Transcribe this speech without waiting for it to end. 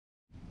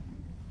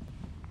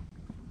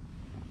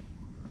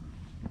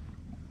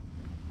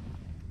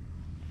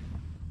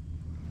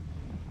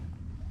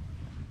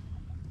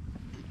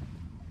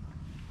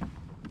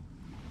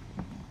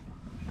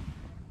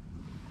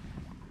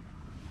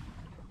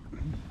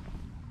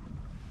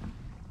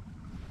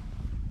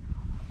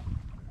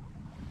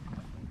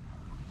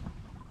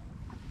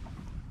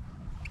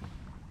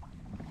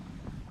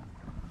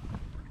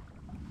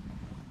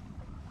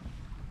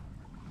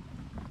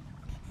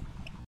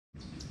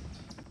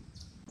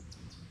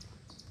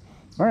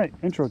All right,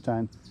 intro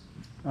time.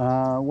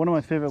 One of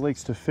my favorite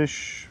lakes to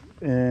fish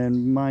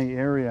in my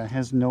area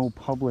has no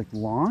public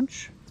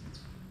launch.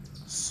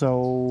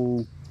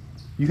 So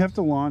you have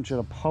to launch at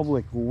a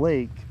public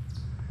lake,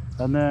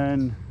 and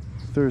then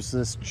there's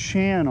this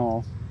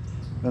channel,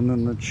 and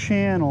then the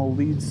channel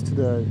leads to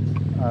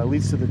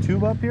the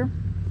tube up here,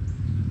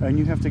 and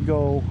you have to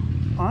go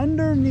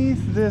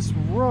underneath this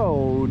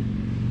road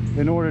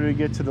in order to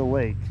get to the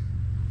lake.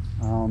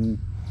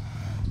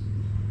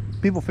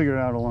 People figured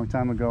it out a long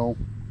time ago.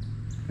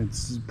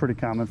 It's pretty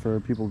common for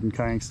people in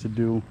kayaks to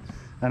do,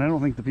 and I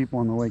don't think the people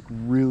on the lake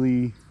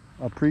really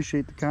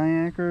appreciate the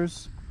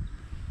kayakers.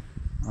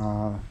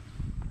 But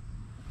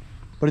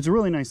it's a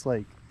really nice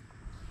lake,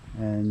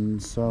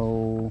 and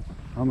so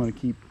I'm gonna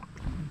keep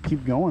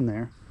going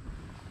there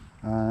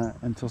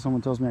until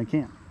someone tells me I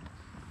can't.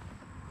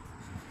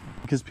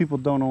 Because people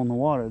don't own the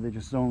water, they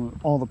just own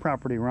all the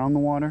property around the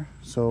water,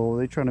 so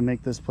they try to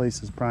make this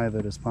place as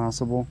private as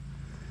possible,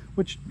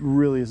 which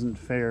really isn't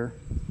fair,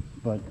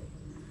 but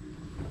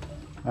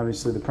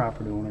obviously the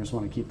property owners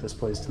want to keep this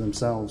place to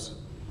themselves.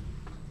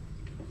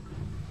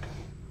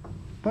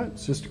 But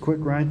it's just a quick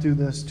ride through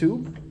this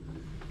tube.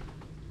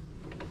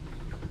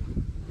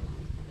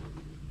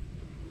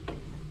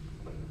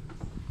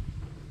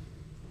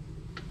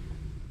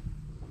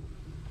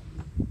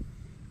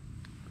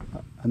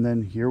 And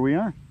then here we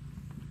are.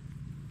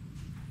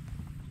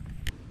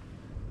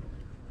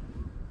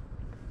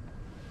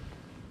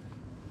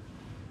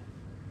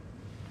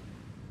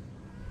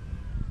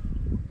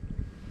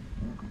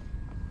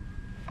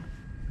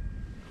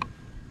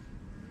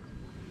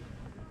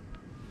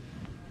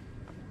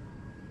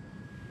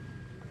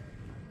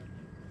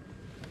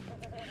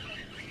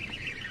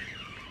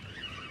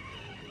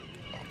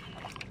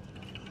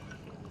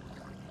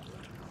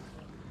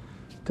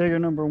 Taker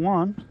number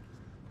one,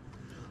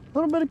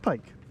 little bitty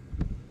pike.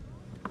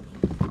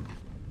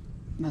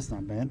 That's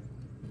not bad.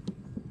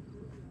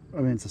 I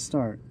mean, it's a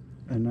start,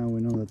 and now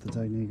we know that the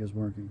technique is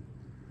working.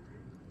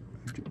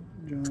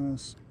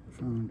 Just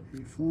found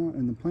a flaw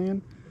in the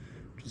plan,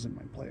 which is that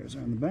my pliers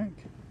are in the back,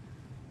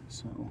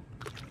 so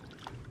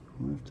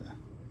we'll have to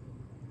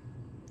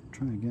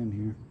try again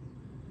here.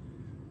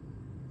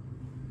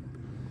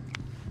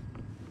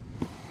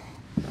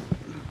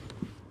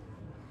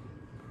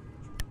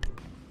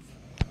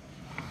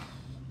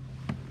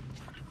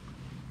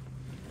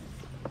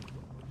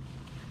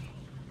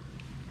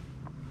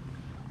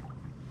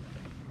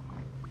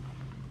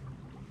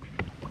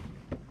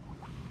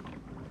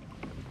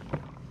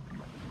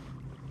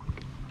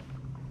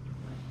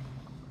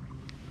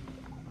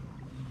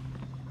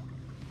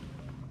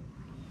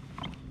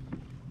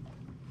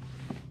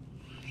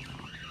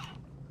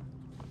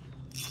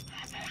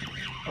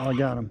 Oh, I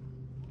got him.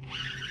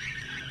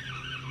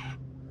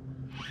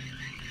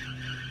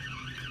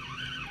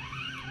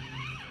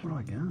 What do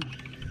I got?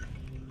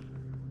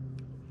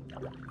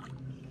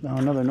 Now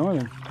another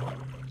northern.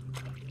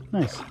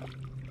 Nice.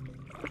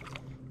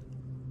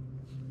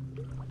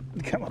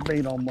 Got my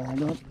bait all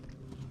balled up.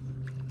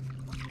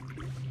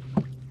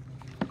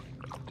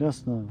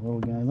 Just the little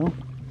guy though.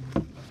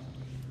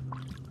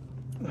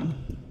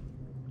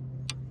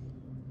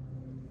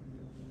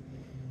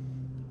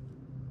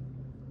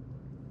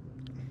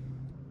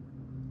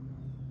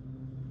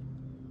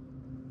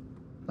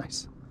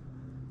 Nice.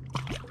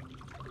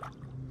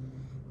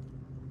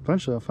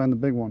 Eventually I'll find the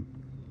big one.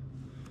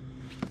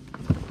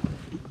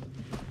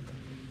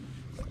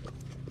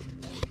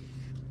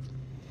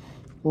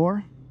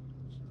 Or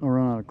I'll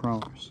run out of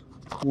crawlers.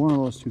 One of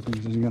those two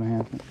things is gonna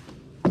happen.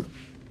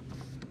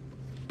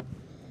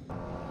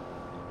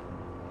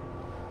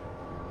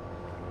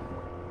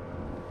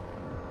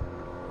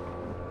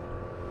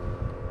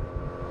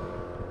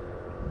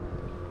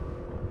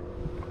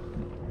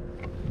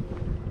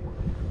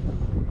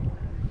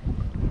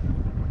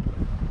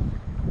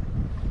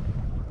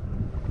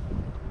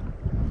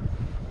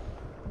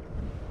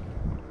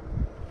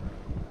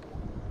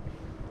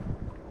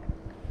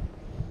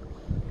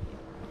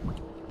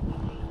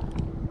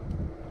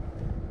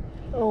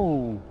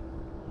 Oh,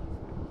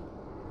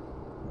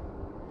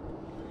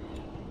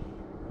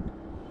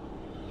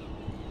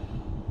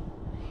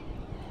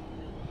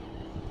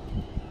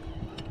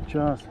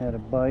 just had a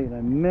bite and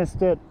I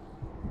missed it.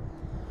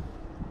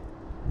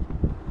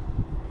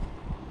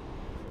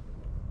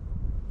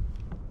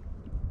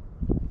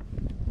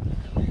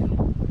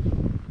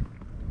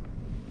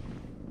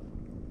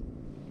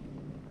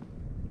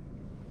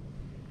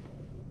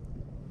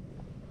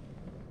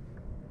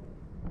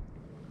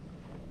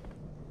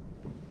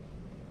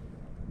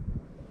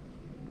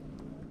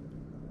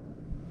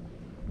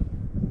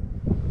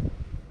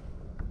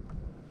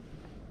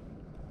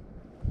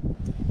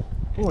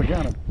 Oh, I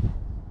got him.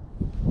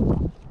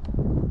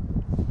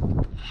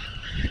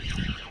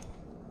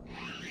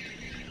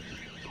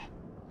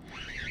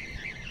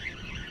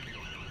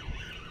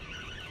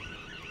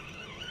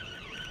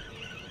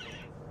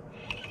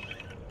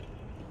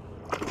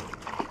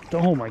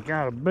 Oh my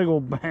God, a big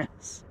old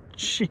bass.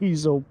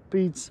 Jeez, oh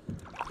Pete's.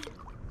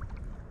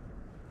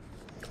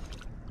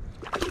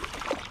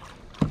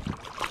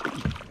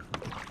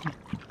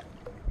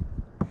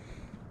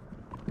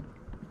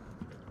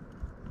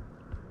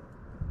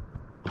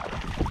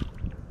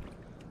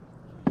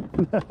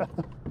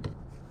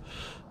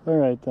 All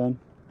right then.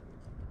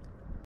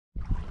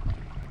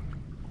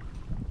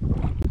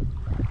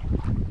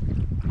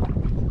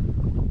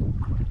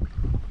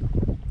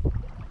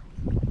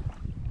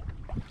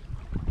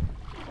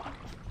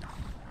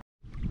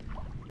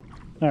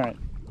 All right,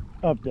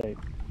 update.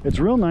 It's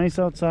real nice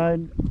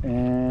outside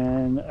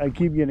and I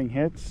keep getting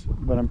hits,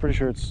 but I'm pretty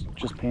sure it's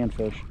just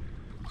panfish.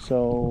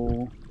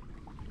 So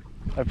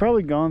I've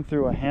probably gone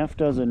through a half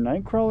dozen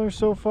night crawlers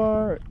so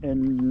far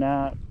and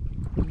not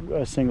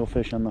a single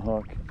fish on the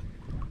hook.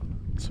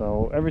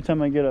 So every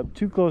time I get up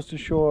too close to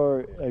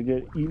shore, I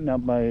get eaten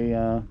up by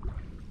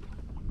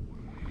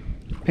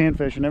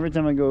panfish, and every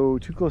time I go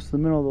too close to the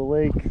middle of the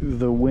lake,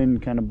 the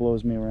wind kind of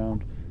blows me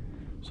around.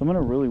 So I'm in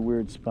a really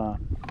weird spot,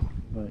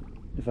 but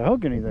if I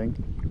hook anything,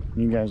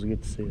 you guys will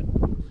get to see it.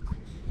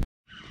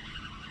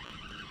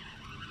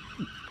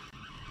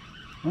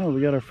 Oh,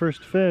 we got our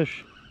first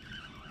fish.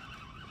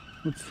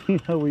 Let's see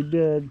how we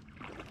did.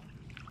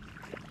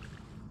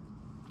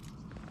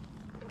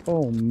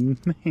 Oh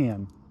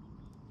man.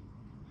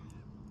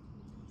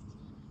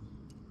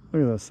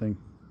 Look at this thing.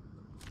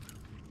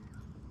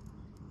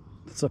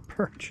 It's a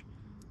perch.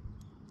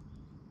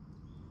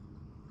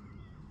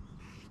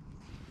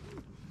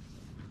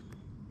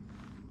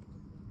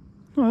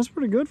 Oh, that's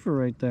pretty good for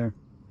right there.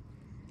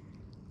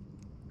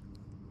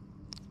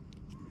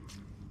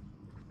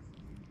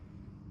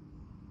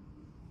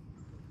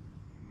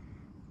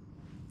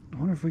 I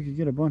wonder if we could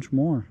get a bunch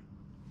more.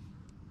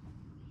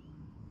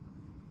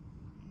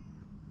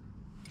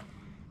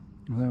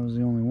 Well, that was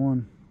the only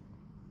one.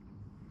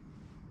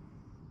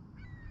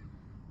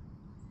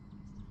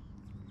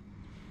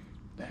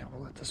 Yeah,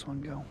 we'll let this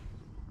one go.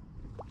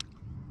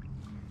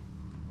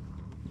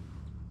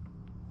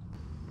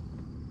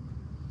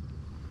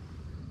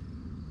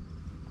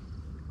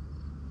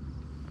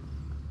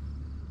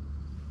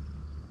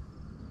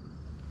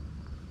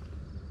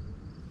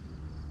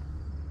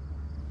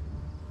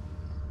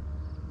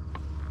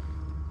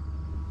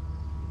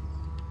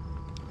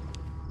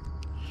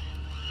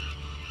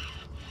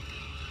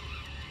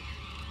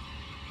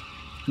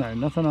 All right,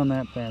 nothing on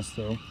that pass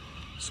though.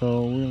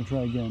 So we're gonna try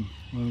again.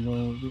 We're gonna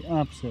go the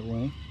opposite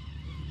way.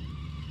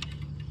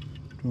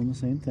 Doing the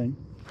same thing.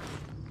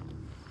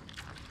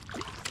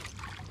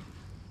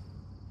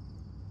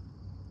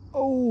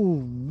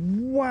 Oh,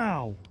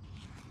 wow.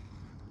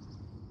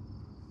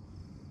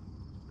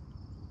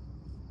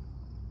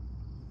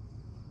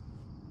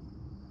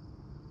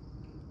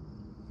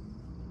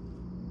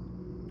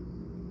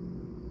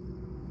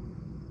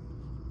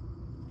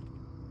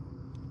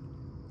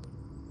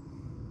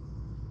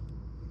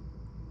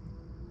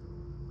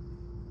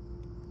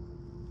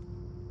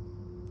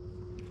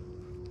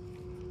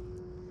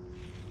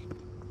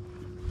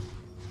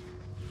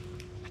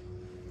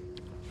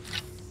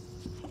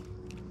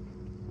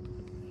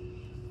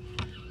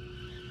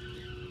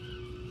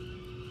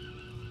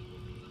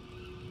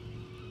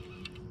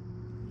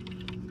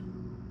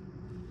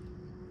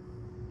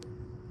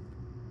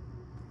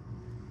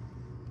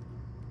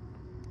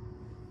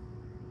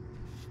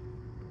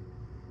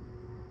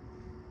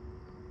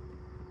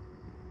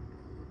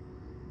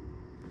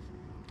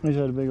 I just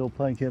had a big old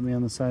pike hit me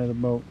on the side of the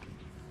boat.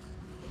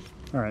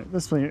 Alright,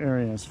 this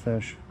area is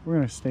fish. We're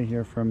going to stay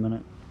here for a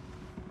minute.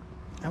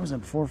 That was in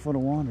 4 foot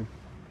of water.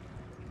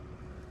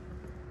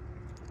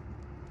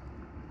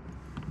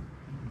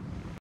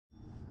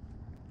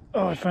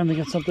 Oh, I finally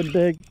got something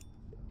big.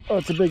 Oh,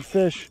 it's a big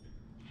fish.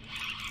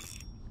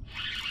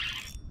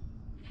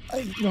 I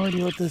have no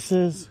idea what this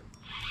is.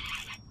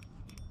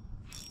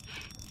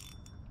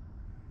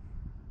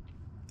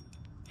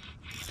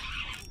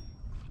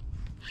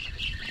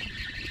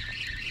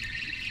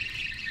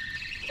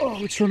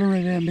 Oh, it's running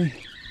right at me.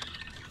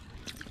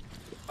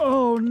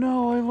 Oh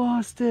no, I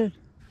lost it.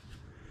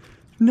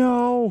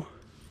 No.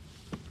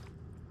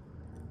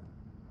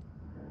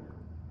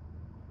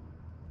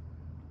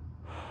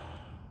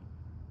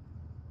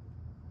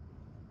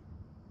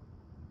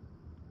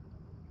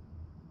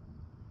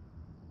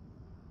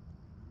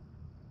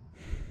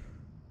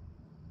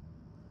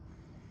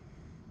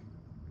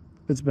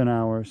 It's been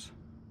hours.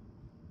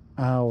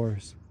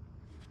 Hours.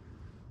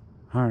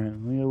 Alright,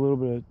 we got a little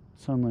bit of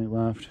sunlight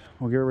left.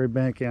 We'll get right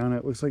back on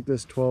it. Looks like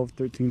this 12,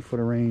 13 foot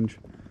of range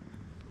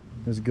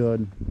is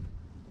good.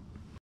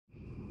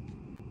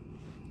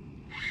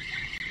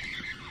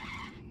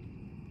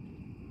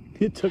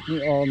 It took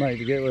me all night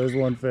to get this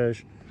one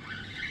fish.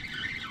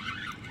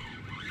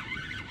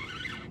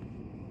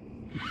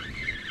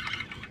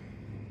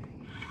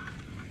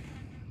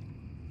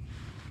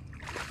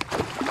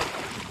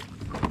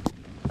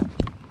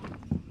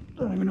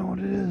 I don't even know what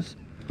it is.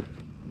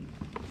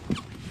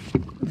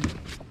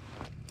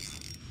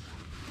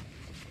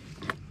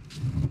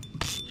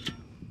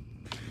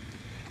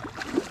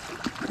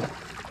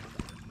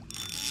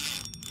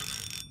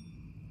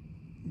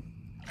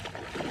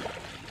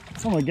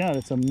 Oh my god,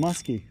 it's a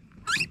muskie.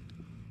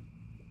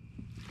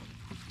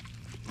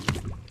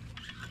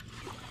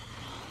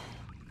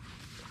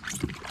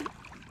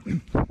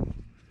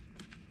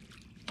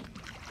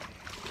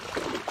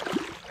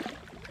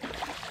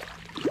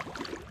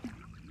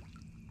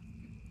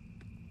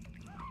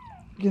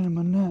 Get in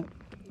my net,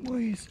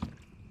 please.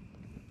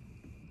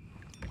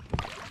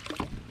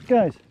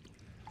 Guys,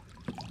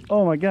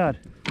 oh my God.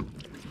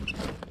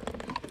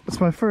 It's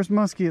my first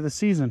muskie of the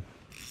season.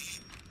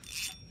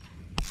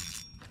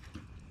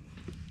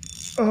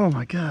 Oh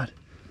my God.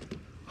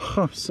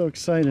 Oh, I'm so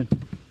excited.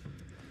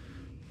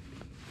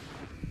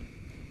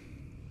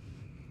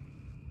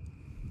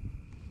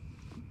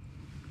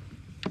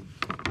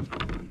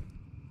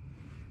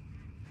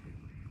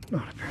 Oh,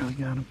 I barely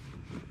got him.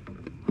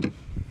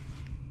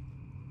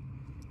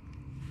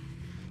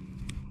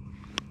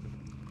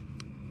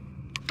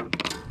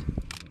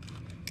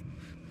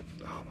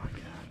 Oh my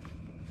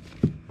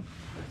God.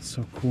 That's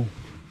so cool.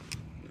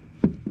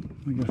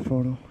 Let me get a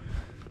photo.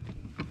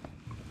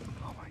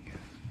 Oh my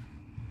God.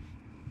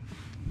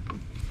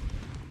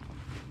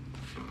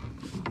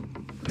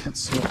 That's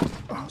so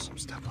awesome.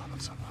 Step on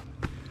it, step on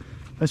it.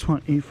 I just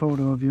want a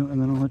photo of you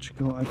and then I'll let you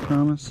go, I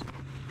promise.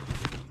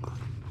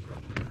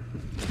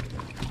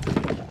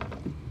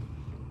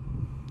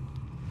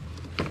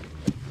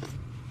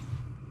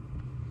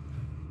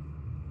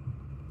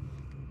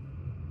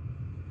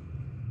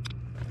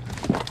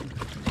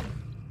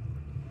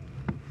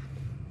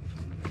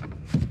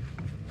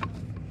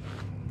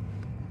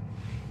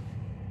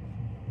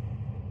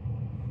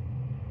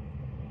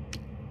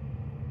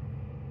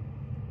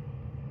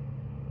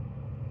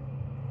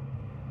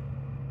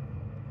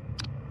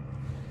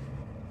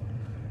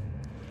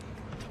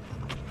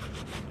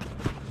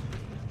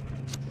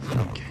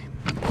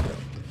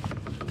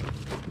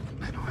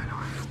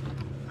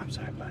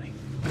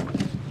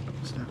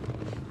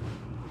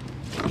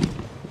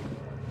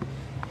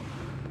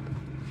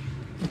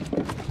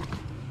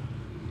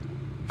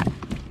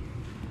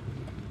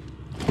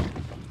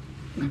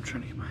 I'm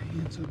trying to get my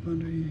hands up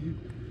under you.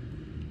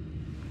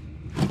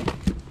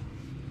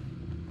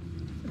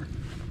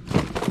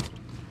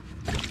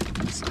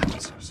 Stop,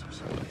 stop,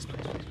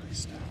 please,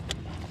 stop.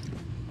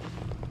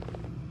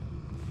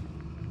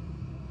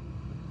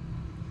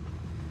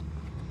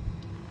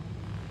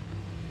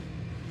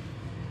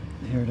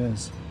 Here it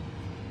is.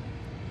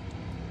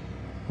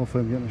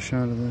 Hopefully I'm getting a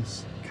shot of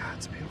this. God,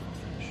 it's a beautiful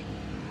fish.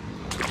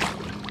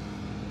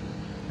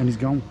 And he's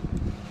gone.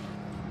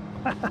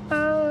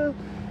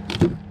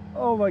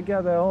 Oh my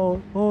God, that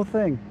whole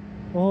thing,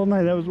 the whole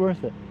night, that was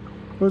worth it.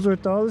 It was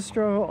worth all the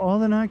struggle, all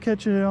the not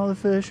catching it, all the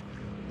fish,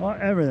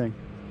 everything,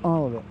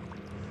 all of it.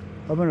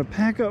 I'm gonna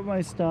pack up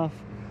my stuff.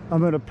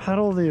 I'm gonna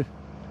pedal the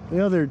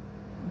other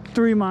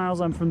 3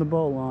 miles I'm from the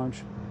boat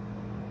launch.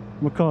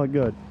 We'll call it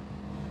good.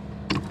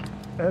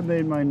 That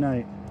made my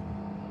night.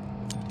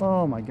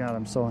 Oh my God,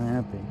 I'm so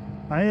happy.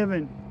 I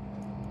haven't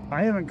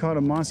caught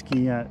a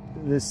muskie yet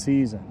this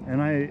season,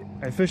 and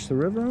I fish the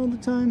river all the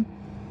time.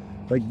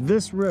 Like,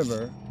 this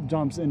river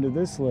dumps into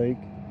this lake,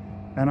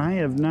 and I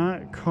have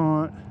not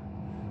caught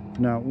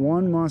not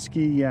one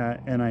muskie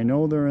yet, and I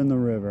know they're in the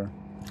river.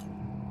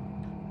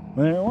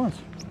 But there it was.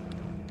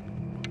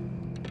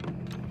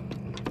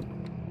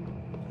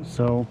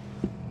 So,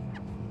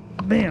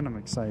 man, I'm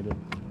excited.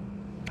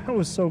 That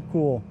was so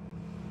cool.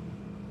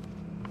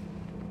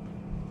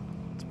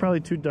 It's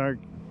probably too dark.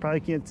 Probably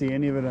can't see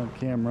any of it on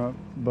camera,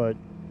 but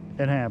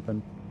it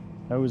happened.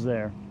 I was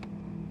there.